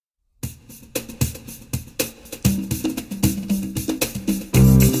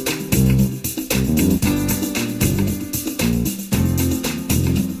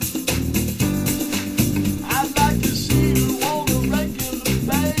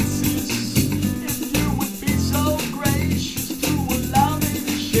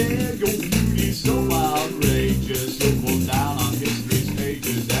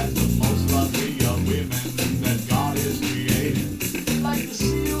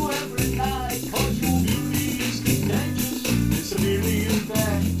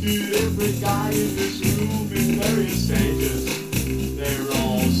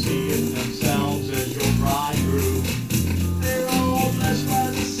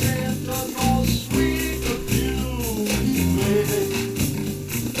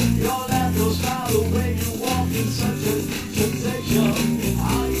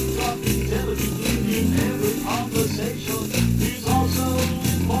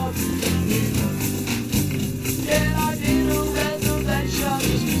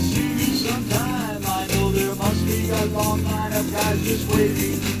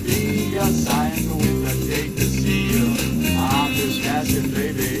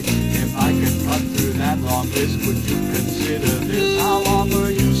bliss, would you consider this? I'll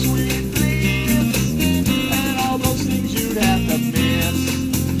offer you sweet dreams and all those things you'd have to miss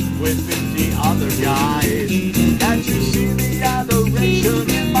with 50 other guys. Can't you see the adoration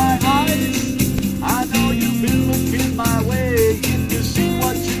in my eyes? I know you've been looking my way. If you see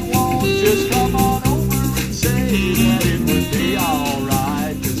what you want, just come on over and say that it would be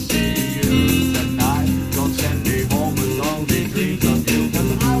alright to see you tonight. Don't send me home with lonely dreams of you,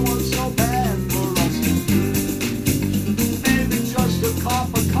 'cause I want so bad for us to do. Maybe just a cup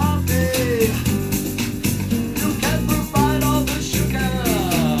of coffee. You can provide all the sugar.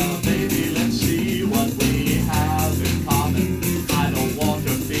 Maybe let's see what we have in common. I don't want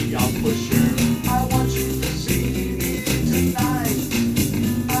to be a pusher. I want you to see me tonight.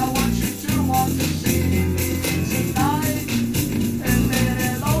 I want you to want to see me tonight. And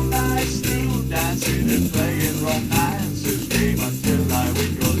then all night still dancing and playing romance's game until I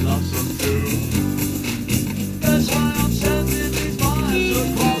win your love so true. That's why I'm sending these lines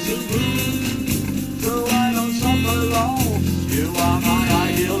across the room, so I don't suffer loss. You are my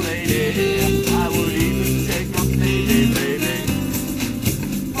ideal lady. I would even take a payday, baby.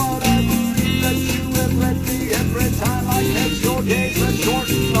 But I believe that you have read me every time I catch your gaze.